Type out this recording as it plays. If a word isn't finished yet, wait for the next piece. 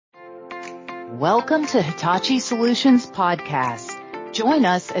Welcome to Hitachi Solutions Podcast. Join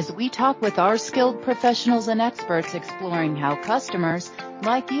us as we talk with our skilled professionals and experts exploring how customers,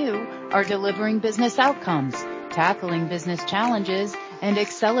 like you, are delivering business outcomes, tackling business challenges, and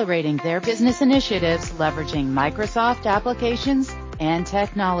accelerating their business initiatives leveraging Microsoft applications and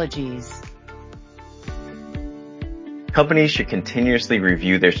technologies. Companies should continuously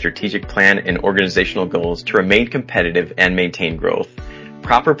review their strategic plan and organizational goals to remain competitive and maintain growth.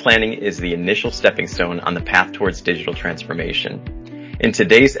 Proper planning is the initial stepping stone on the path towards digital transformation. In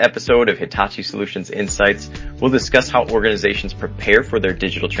today's episode of Hitachi Solutions Insights, we'll discuss how organizations prepare for their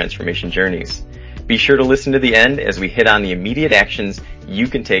digital transformation journeys. Be sure to listen to the end as we hit on the immediate actions you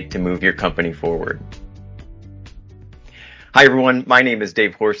can take to move your company forward. Hi everyone, my name is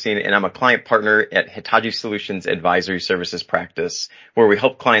Dave Horstein and I'm a client partner at Hitachi Solutions Advisory Services Practice, where we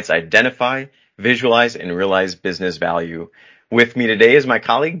help clients identify, visualize, and realize business value. With me today is my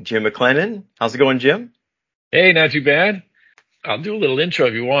colleague, Jim MacLennon. How's it going, Jim? Hey, not too bad. I'll do a little intro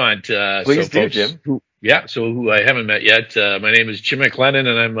if you want. Please do, Jim. Who I haven't met yet. My name is Jim MacLennon,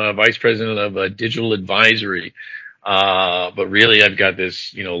 and I'm Vice President of Digital Advisory. But really, I've got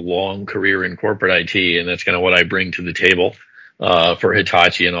this, long career in corporate IT, and that's kind of what I bring to the table for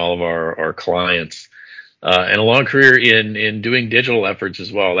Hitachi and all of our clients. And a long career in doing digital efforts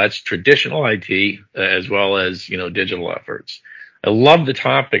as well. That's traditional IT as well as, digital efforts. I love the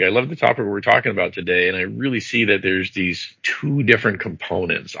topic. I love the topic we're talking about today. And I really see that there's these two different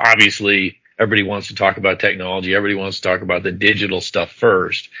components. Obviously, everybody wants to talk about technology. Everybody wants to talk about the digital stuff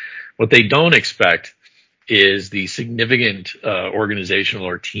first. What they don't expect is the significant organizational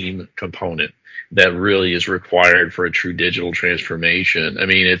or team component that really is required for a true digital transformation. I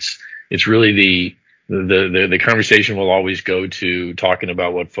mean, it's really the conversation will always go to talking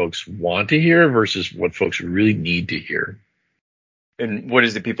about what folks want to hear versus what folks really need to hear. And what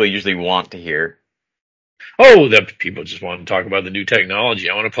is it people usually want to hear? Oh, that people just want to talk about the new technology.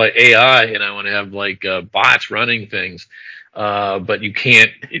 I want to play AI and I want to have bots running things. But you can't,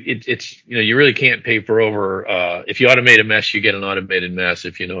 you really can't paper over, if you automate a mess, you get an automated mess,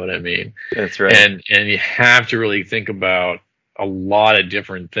 if you know what I mean. That's right. And you have to really think about a lot of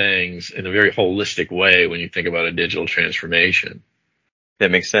different things in a very holistic way when you think about a digital transformation.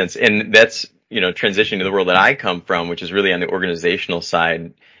 That makes sense. And that's, transitioning to the world that I come from, which is really on the organizational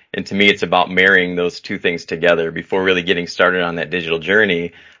side. And to me, it's about marrying those two things together before really getting started on that digital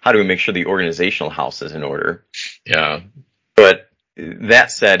journey. How do we make sure the organizational house is in order? Yeah. But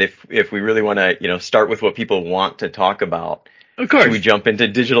that said, if we really want to, start with what people want to talk about, of course, should we jump into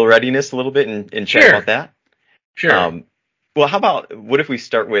digital readiness a little bit and chat about that? Sure. Well, what if we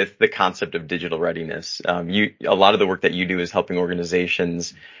start with the concept of digital readiness? A lot of the work that you do is helping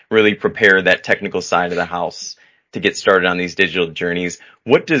organizations really prepare that technical side of the house to get started on these digital journeys.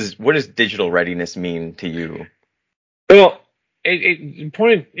 What does digital readiness mean to you? Well, in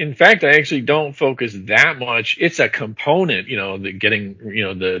fact, I actually don't focus that much. It's a component,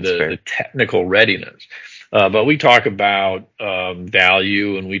 the technical readiness. But we talk about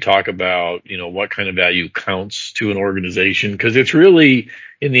value, and we talk about what kind of value counts to an organization, because it's really,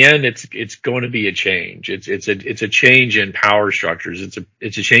 in the end, it's going to be a change. It's a change in power structures.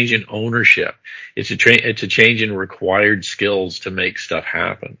 It's a change in ownership. It's a change in required skills to make stuff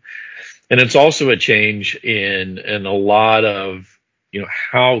happen, and it's also a change in a lot of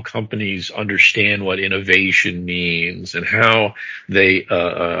how companies understand what innovation means and how they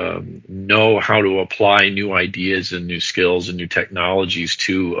know how to apply new ideas and new skills and new technologies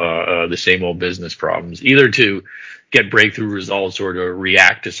to the same old business problems, either to get breakthrough results or to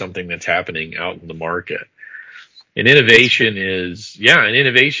react to something that's happening out in the market. And innovation is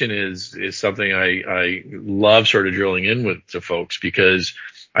something I love sort of drilling in with to folks, because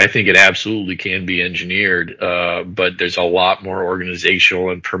I think it absolutely can be engineered, but there's a lot more organizational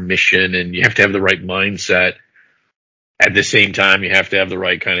and permission, and you have to have the right mindset. At the same time, you have to have the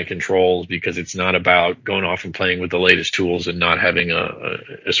right kind of controls, because it's not about going off and playing with the latest tools and not having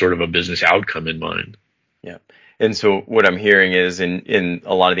a sort of a business outcome in mind. Yeah. And so what I'm hearing is in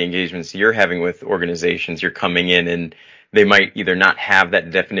a lot of the engagements you're having with organizations, you're coming in and they might either not have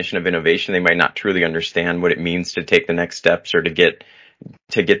that definition of innovation. They might not truly understand what it means to take the next steps or to get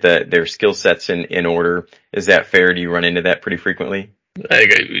their skill sets in order. Is that fair? Do you run into that pretty frequently?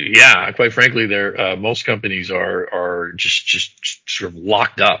 Yeah, quite frankly, most companies are just sort of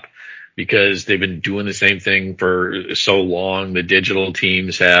locked up because they've been doing the same thing for so long. The digital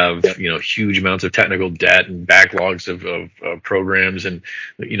teams have, huge amounts of technical debt and backlogs of programs, and,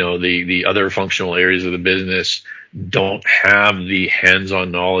 the other functional areas of the business don't have the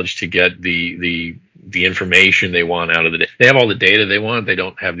hands-on knowledge to get the the information they want out of the data. They have all the data they want. They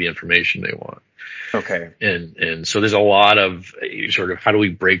don't have the information they want. Okay. And so there's a lot of sort of how do we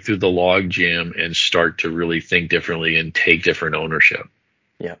break through the log jam and start to really think differently and take different ownership.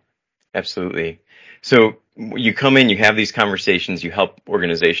 Yeah, absolutely. So you come in, you have these conversations, you help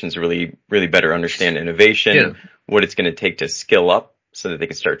organizations really, really better understand innovation, what it's going to take to skill up so that they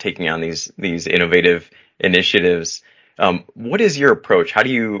can start taking on these innovative initiatives. What is your approach? How do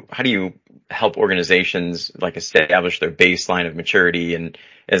you help organizations like establish their baseline of maturity and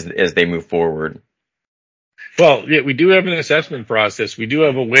as they move forward? Well, yeah, we do have an assessment process. We do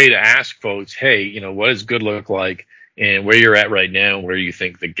have a way to ask folks, hey, what does good look like, and where you're at right now, and where you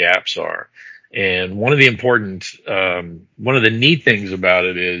think the gaps are. And one of the neat things about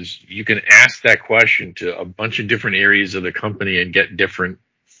it is you can ask that question to a bunch of different areas of the company and get different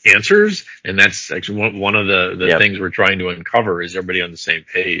answers. And that's actually one of the things we're trying to uncover is everybody on the same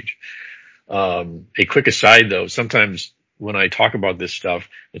page. A quick aside though, sometimes when I talk about this stuff,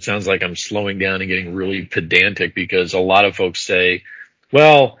 it sounds like I'm slowing down and getting really pedantic because a lot of folks say,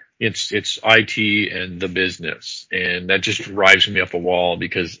 well, it's IT and the business. And that just drives me up a wall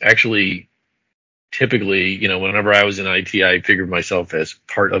because actually, typically, whenever I was in IT, I figured myself as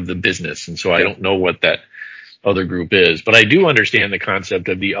part of the business. And so I don't know what that other group is, but I do understand the concept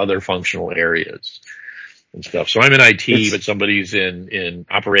of the other functional areas and stuff. So I'm in IT, but somebody's in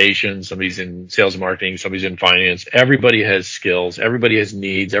operations, somebody's in sales and marketing, somebody's in finance. Everybody has skills. Everybody has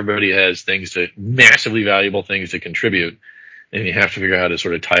needs. Everybody has massively valuable things to contribute. And you have to figure out how to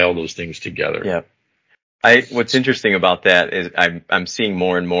sort of tie all those things together. Yeah. What's interesting about that is I'm seeing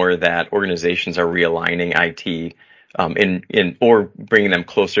more and more that organizations are realigning IT, or bringing them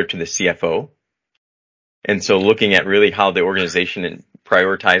closer to the CFO. And so looking at really how the organization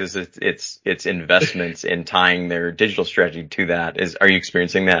prioritizes its investments in tying their digital strategy to that. Are you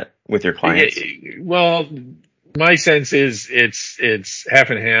experiencing that with your clients? Well, my sense is it's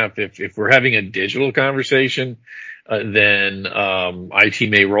half and half. If we're having a digital conversation, then IT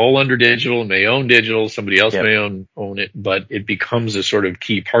may roll under digital, may own digital, somebody else may own it, but it becomes a sort of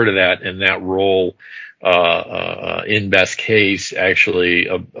key part of that, and that role in best case actually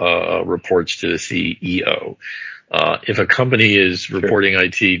reports to the CEO. If a company is reporting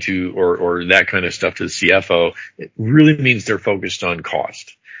IT to or that kind of stuff to the CFO, it really means they're focused on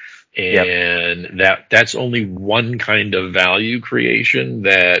cost. And that's only one kind of value creation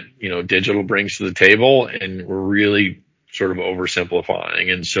that, digital brings to the table, and we're really sort of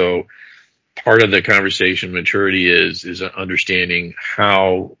oversimplifying. And so part of the conversation maturity is understanding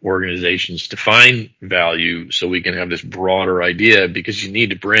how organizations define value so we can have this broader idea, because you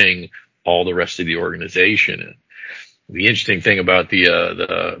need to bring all the rest of the organization in. The interesting thing about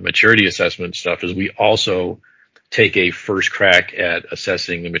the maturity assessment stuff is we also take a first crack at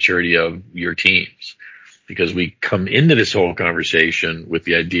assessing the maturity of your teams, because we come into this whole conversation with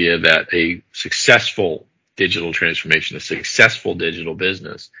the idea that a successful digital transformation, a successful digital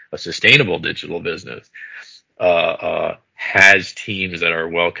business, a sustainable digital business, has teams that are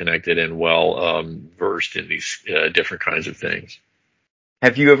well connected and well versed in these different kinds of things.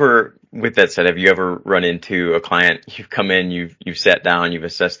 With that said, have you ever run into a client, you've come in, you've sat down, you've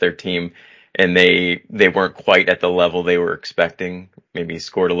assessed their team, and they weren't quite at the level they were expecting, maybe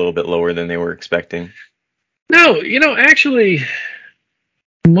scored a little bit lower than they were expecting? No, actually,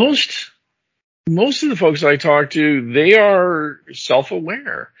 most of the folks I talk to, they are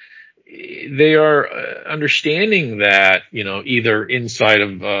self-aware. They are understanding that, either inside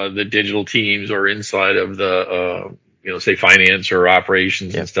of the digital teams or inside of the, say finance or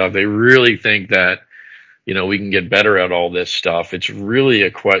operations and stuff, they really think that, we can get better at all this stuff. It's really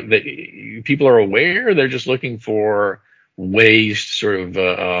people are aware. They're just looking for ways to sort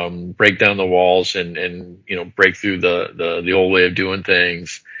of break down the walls and break through the old way of doing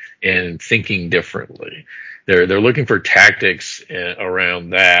things and thinking differently. They're looking for tactics around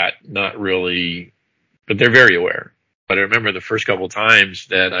that, not really, but they're very aware. But I remember the first couple of times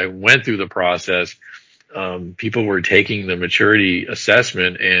that I went through the process, people were taking the maturity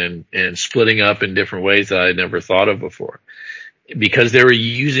assessment and splitting up in different ways that I'd never thought of before, because they were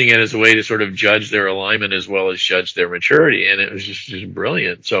using it as a way to sort of judge their alignment as well as judge their maturity. And it was just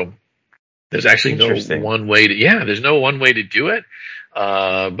brilliant. So there's actually no one way there's no one way to do it.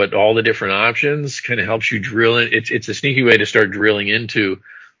 But all the different options kind of helps you drill in. It's a sneaky way to start drilling into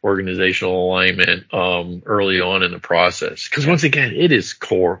organizational alignment early on in the process, because once again, it is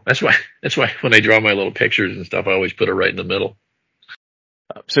core. That's why when I draw my little pictures and stuff, I always put it right in the middle.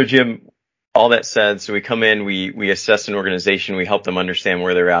 So Jim, all that said, so we come in, we assess an organization, we help them understand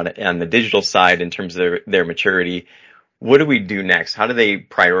where they're at on the digital side in terms of their maturity. what do we do next? How do they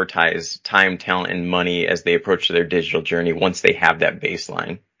prioritize time, talent, and money as they approach their digital journey once they have that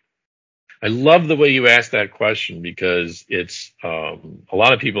baseline? I love the way you asked that question, because it's a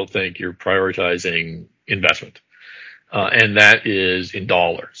lot of people think you're prioritizing investment, and that is in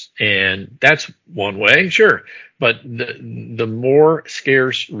dollars, and that's one way, sure. But the more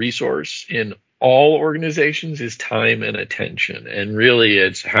scarce resource in all organizations is time and attention, and really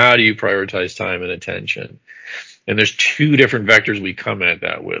it's how do you prioritize time and attention? And there's two different vectors we come at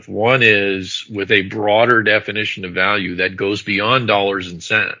that with. One is with a broader definition of value that goes beyond dollars and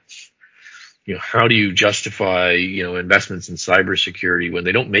cents. How do you justify, investments in cybersecurity when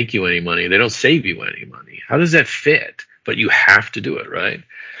they don't make you any money? They don't save you any money. How does that fit? But you have to do it, right?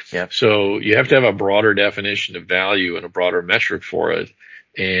 Yeah. So you have to have a broader definition of value and a broader metric for it.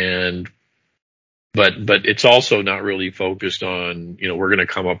 But it's also not really focused on, we're going to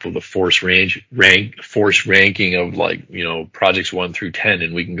come up with a force ranking of projects 1 through 10,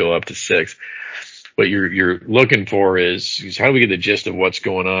 and we can go up to 6. What you're looking for is how do we get the gist of what's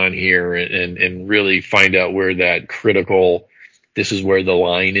going on here, and really find out where that critical, this is where the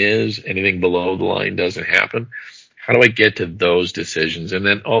line is, anything below the line doesn't happen. How do I get to those decisions? And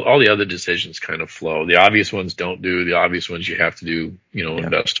then all the other decisions kind of flow. The obvious ones don't do, the obvious ones you have to do,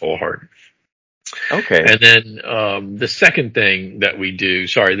 invest wholehearted. Okay. And then the second thing that we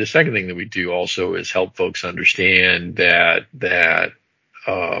do also is help folks understand that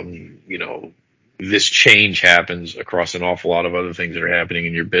this change happens across an awful lot of other things that are happening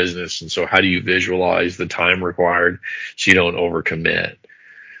in your business. And so how do you visualize the time required so you don't overcommit?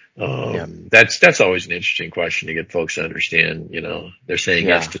 That's always an interesting question to get folks to understand. They're saying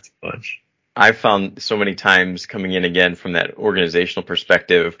yes to too much. I've found so many times coming in again from that organizational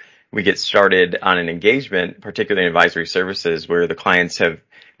perspective, we get started on an engagement, particularly in advisory services, where the clients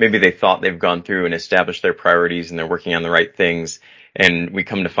maybe they thought they've gone through and established their priorities and they're working on the right things. And we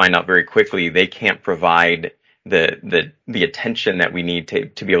come to find out very quickly they can't provide the attention that we need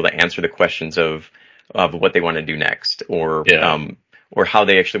to be able to answer the questions of what they want to do next, or how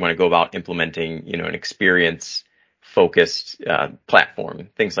they actually want to go about implementing, an experience focused platform,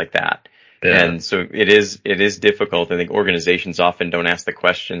 things like that. Yeah. And so it is difficult. I think organizations often don't ask the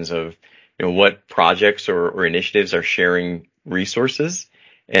questions of, what projects or initiatives are sharing resources,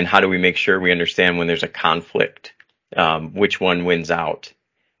 and how do we make sure we understand when there's a conflict, which one wins out.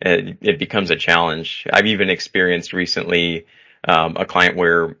 It becomes a challenge. I've even experienced recently a client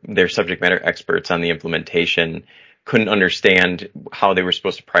where their subject matter experts on the implementation couldn't understand how they were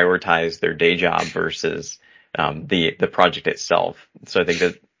supposed to prioritize their day job versus the project itself. So I think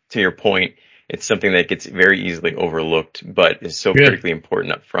that, to your point, it's something that gets very easily overlooked, but is so critically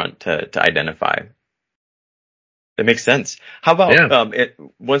important up front to identify. That makes sense. How about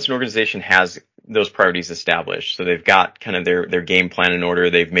once an organization has those priorities established, so they've got kind of their game plan in order,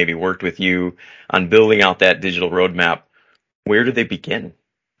 they've maybe worked with you on building out that digital roadmap, where do they begin?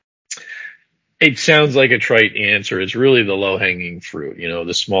 It sounds like a trite answer. It's really the low-hanging fruit,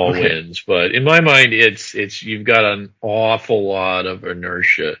 the small wins. But in my mind, it's you've got an awful lot of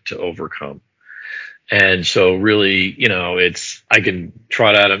inertia to overcome. And so really, I can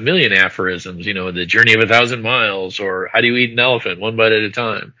trot out a million aphorisms, the journey of 1,000 miles, or how do you eat an elephant 1 bite at a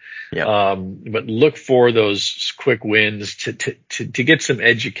time? Yeah. But look for those quick wins to get some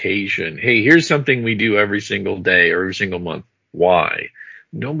education. Hey, here's something we do every single day or every single month. Why?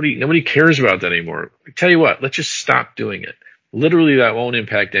 Nobody cares about that anymore. I tell you what, let's just stop doing it. Literally, that won't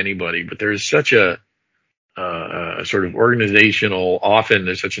impact anybody, but there's such a sort of often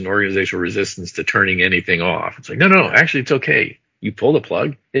there's such an organizational resistance to turning anything off. It's like, no, actually it's okay. You pull the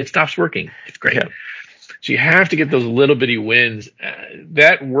plug, it stops working. It's great. Yeah. So you have to get those little bitty wins.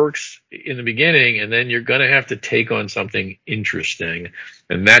 That works in the beginning, and then you're going to have to take on something interesting.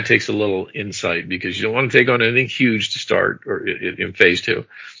 And that takes a little insight, because you don't want to take on anything huge to start or in phase 2.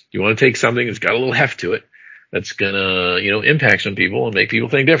 You want to take something that's got a little heft to it, that's going to, impact some people and make people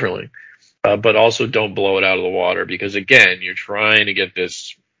think differently. But also don't blow it out of the water, because again, you're trying to get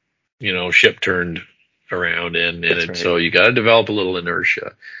this, ship turned around, and so you got to develop a little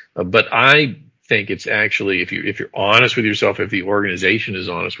inertia. But I think it's actually, if you're honest with yourself, if the organization is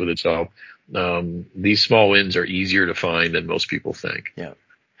honest with itself, these small wins are easier to find than most people think. Yeah.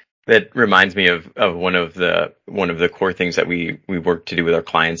 That reminds me of one of the core things that we work to do with our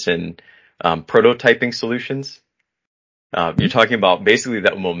clients in prototyping solutions. You're talking about basically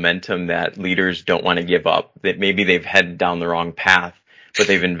that momentum that leaders don't want to give up, that maybe they've headed down the wrong path, but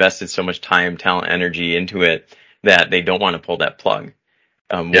they've invested so much time, talent, energy into it that they don't want to pull that plug.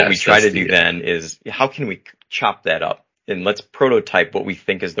 What we try to do then is, how can we chop that up and let's prototype what we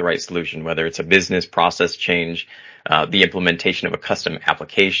think is the right solution, whether it's a business process change, the implementation of a custom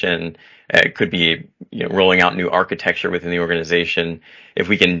application. It could be, rolling out new architecture within the organization. If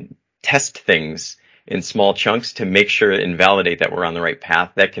we can test things in small chunks to make sure and validate that we're on the right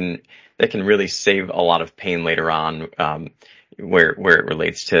path, that can really save a lot of pain later on, where it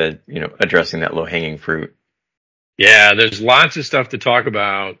relates to, addressing that low hanging fruit. Yeah, there's lots of stuff to talk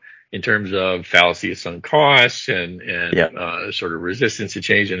about in terms of fallacy of sunk costs and sort of resistance to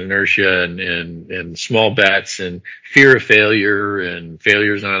change and inertia and small bets and fear of failure and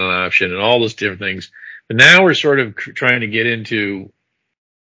failure is not an option and all those different things. But now we're sort of trying to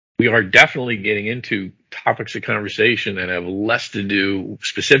we are definitely getting into topics of conversation that have less to do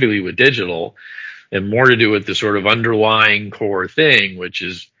specifically with digital and more to do with the sort of underlying core thing, which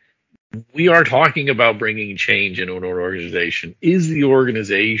is we are talking about bringing change into an organization. Is the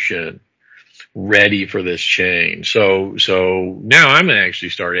organization ready for this change? So now I'm going to actually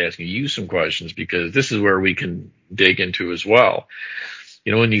start asking you some questions because this is where we can dig into as well.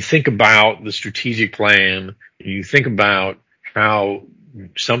 When you think about the strategic plan, you think about how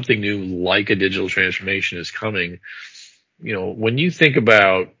something new like a digital transformation is coming, when you think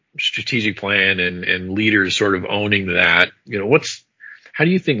about strategic plan and leaders sort of owning that, how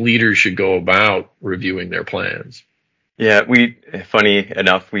do you think leaders should go about reviewing their plans? Yeah, funny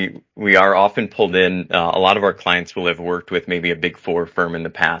enough, we are often pulled in. A lot of our clients will have worked with maybe a big four firm in the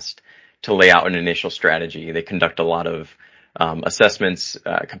past to lay out an initial strategy. They conduct a lot of assessments,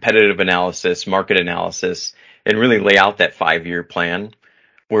 competitive analysis, market analysis, and really lay out that 5-year plan.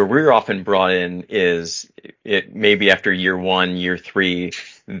 Where we're often brought in is it maybe after year 1, year 3,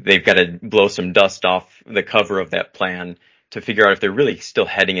 they've got to blow some dust off the cover of that plan to figure out if they're really still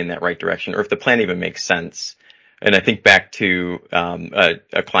heading in that right direction or if the plan even makes sense. And I think back to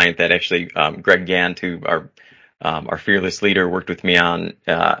a client that actually, Greg Gant, who our fearless leader, worked with me on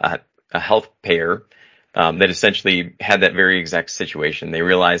a health payer that essentially had that very exact situation. They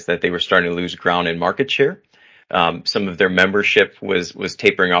realized that they were starting to lose ground in market share. Some of their membership was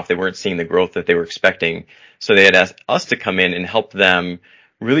tapering off. They weren't seeing the growth that they were expecting. So they had asked us to come in and help them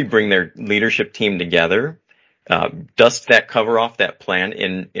really bring their leadership team together, dust that cover off that plan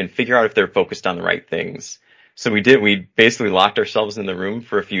and figure out if they're focused on the right things. So we did. We basically locked ourselves in the room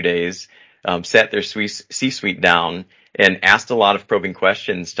for a few days, sat their C-suite down and asked a lot of probing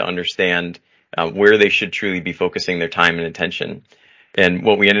questions to understand where they should truly be focusing their time and attention. And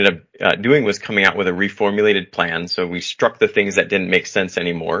what we ended up doing was coming out with a reformulated plan. So we struck the things that didn't make sense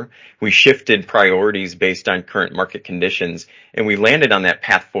anymore. We shifted priorities based on current market conditions, and we landed on that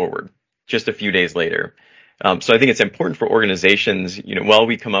path forward just a few days later. So I think it's important for organizations, while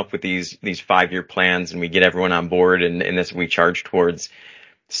we come up with these 5-year plans and we get everyone on board and that's what we charge towards,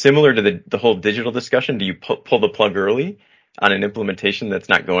 similar to the whole digital discussion, do you pull the plug early on an implementation that's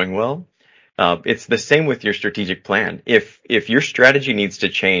not going well? It's the same with your strategic plan. If your strategy needs to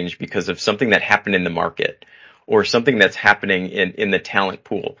change because of something that happened in the market or something that's happening in the talent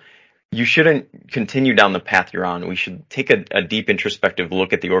pool, you shouldn't continue down the path you're on. We should take a deep introspective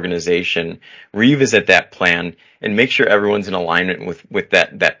look at the organization, revisit that plan, and make sure everyone's in alignment with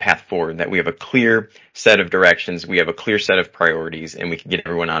that path forward, that we have a clear set of directions, we have a clear set of priorities, and we can get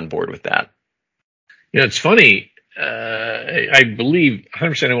everyone on board with that. It's funny. I believe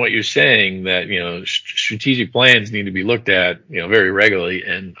 100% in what you're saying that, strategic plans need to be looked at, very regularly.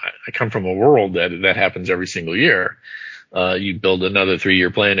 And I come from a world that happens every single year. You build another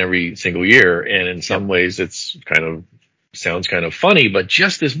 3-year plan every single year. And in some ways it's sounds kind of funny, but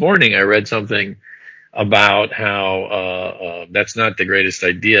just this morning I read something about how, that's not the greatest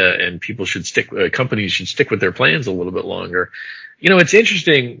idea and companies should stick with their plans a little bit longer. It's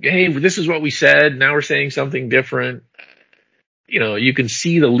interesting. Hey, this is what we said. Now we're saying something different. You can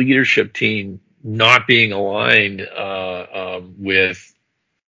see the leadership team not being aligned with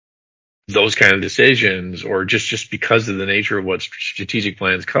those kind of decisions, or just because of the nature of what strategic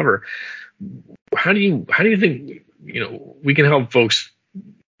plans cover. How do you think we can help folks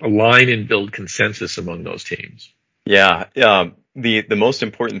align and build consensus among those teams? Yeah. The most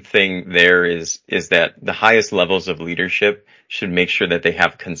important thing there is that the highest levels of leadership should make sure that they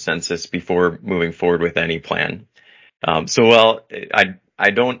have consensus before moving forward with any plan. I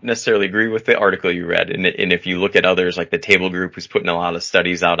don't necessarily agree with the article you read. And if you look at others like the Table Group, who's putting a lot of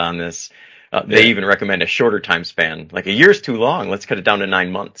studies out on this, they even recommend a shorter time span. Like a year is too long. Let's cut it down to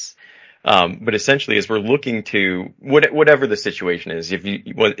 9 months. But essentially, as we're looking to whatever the situation is,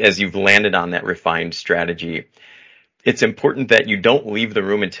 as you've landed on that refined strategy, it's important that you don't leave the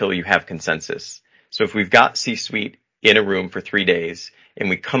room until you have consensus. So if we've got C-suite in a room for 3 days and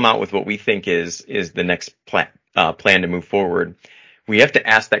we come out with what we think is the next plan to move forward, we have to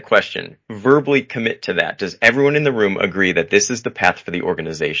ask that question, verbally commit to that. Does everyone in the room agree that this is the path for the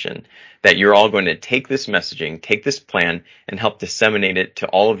organization? That you're all going to take this messaging, take this plan, and help disseminate it to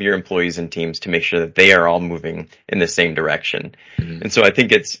all of your employees and teams to make sure that they are all moving in the same direction. Mm-hmm. And so I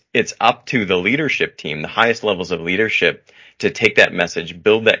think it's up to the leadership team, the highest levels of leadership, to take that message,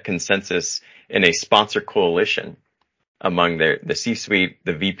 build that consensus in a sponsor coalition among the C-suite,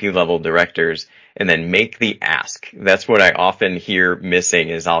 the VP level directors, and then make the ask. That's what I often hear missing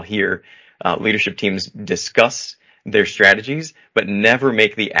is I'll hear leadership teams discuss their strategies, but never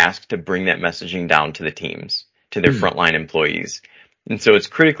make the ask to bring that messaging down to the teams, to their frontline employees. And so it's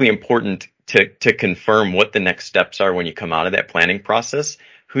critically important to confirm what the next steps are when you come out of that planning process.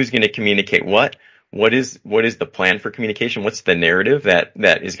 Who's going to communicate what? What is the plan for communication? What's the narrative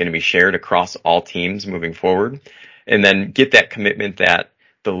that is going to be shared across all teams moving forward? And then get that commitment that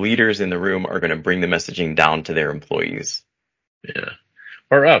the leaders in the room are going to bring the messaging down to their employees. Yeah.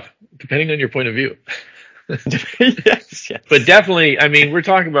 Or up, depending on your point of view. Yes. But definitely, I mean, we're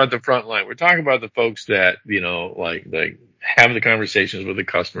talking about the front line. We're talking about the folks that, like have the conversations with the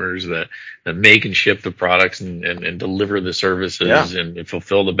customers that make and ship the products and deliver the services and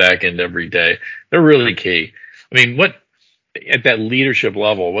fulfill the back end every day. They're really key. I mean, at that leadership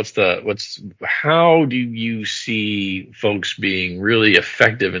level, how do you see folks being really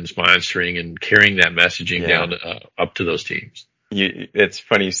effective in sponsoring and carrying that messaging down up to those teams? It's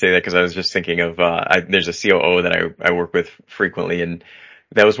funny you say that because I was just thinking of, there's a COO that I work with frequently, and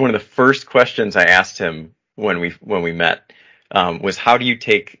that was one of the first questions I asked him when we met, was how do you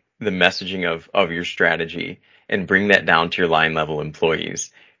take the messaging of your strategy and bring that down to your line level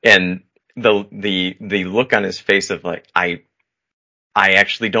employees? And the look on his face of like, I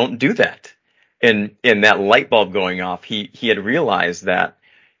actually don't do that. And that light bulb going off, he had realized that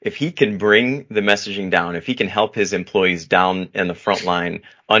if he can bring the messaging down, if he can help his employees down in the front line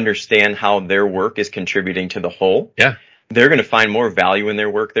understand how their work is contributing to the whole, they're going to find more value in their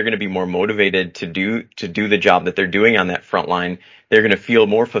work. They're going to be more motivated to do the job that they're doing on that front line. They're going to feel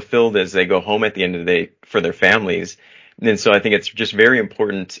more fulfilled as they go home at the end of the day for their families. And so I think it's just very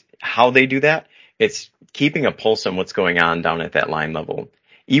important how they do that. It's keeping a pulse on what's going on down at that line level.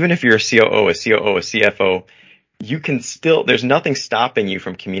 Even if you're a COO, a CFO, you can still, there's nothing stopping you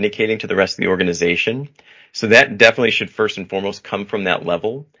from communicating to the rest of the organization. So that definitely should first and foremost come from that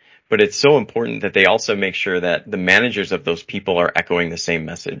level. But it's so important that they also make sure that the managers of those people are echoing the same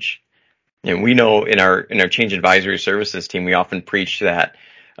message. And we know in our change advisory services team, we often preach that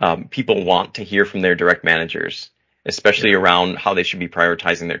people want to hear from their direct managers, especially around how they should be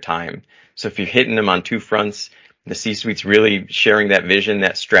prioritizing their time. So if you're hitting them on two fronts, the C-suite's really sharing that vision,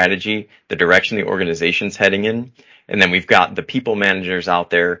 that strategy, the direction the organization's heading in. And then we've got the people managers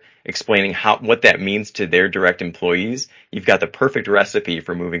out there explaining what that means to their direct employees. You've got the perfect recipe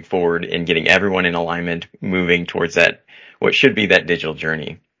for moving forward and getting everyone in alignment, moving towards that, what should be that digital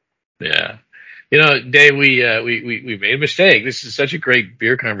journey. Yeah. Dave, we made a mistake. This is such a great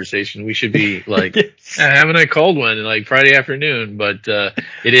beer conversation. We should be like having a cold one like Friday afternoon, but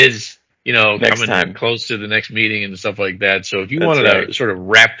it is, coming close to the next meeting and stuff like that. So if you wanted to sort of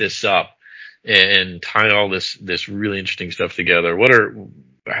wrap this up and tie all this really interesting stuff together,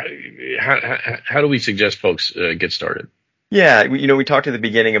 how do we suggest folks get started? Yeah, we talked at the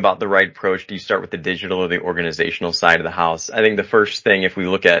beginning about the right approach. Do you start with the digital or the organizational side of the house? I think the first thing, if we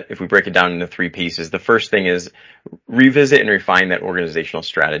break it down into three pieces, the first thing is revisit and refine that organizational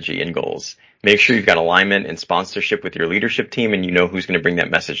strategy and goals. Make sure you've got alignment and sponsorship with your leadership team and you know who's going to bring that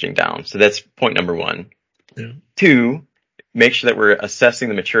messaging down. So that's point number one. Yeah. Two, make sure that we're assessing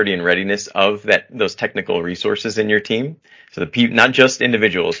the maturity and readiness of those technical resources in your team. So not just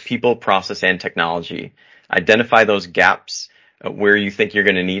individuals, people, process, and technology. Identify those gaps where you think you're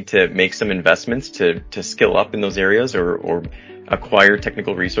going to need to make some investments to skill up in those areas or acquire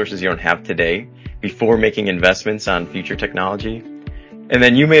technical resources you don't have today before making investments on future technology. And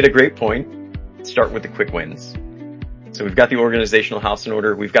then you made a great point. Start with the quick wins. So we've got the organizational house in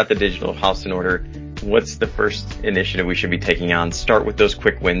order. We've got the digital house in order. What's the first initiative we should be taking on? Start with those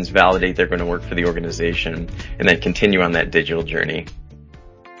quick wins, validate they're going to work for the organization, and then continue on that digital journey.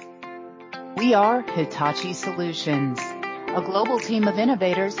 We are Hitachi Solutions, a global team of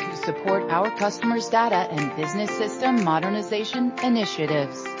innovators who support our customers' data and business system modernization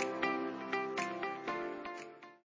initiatives.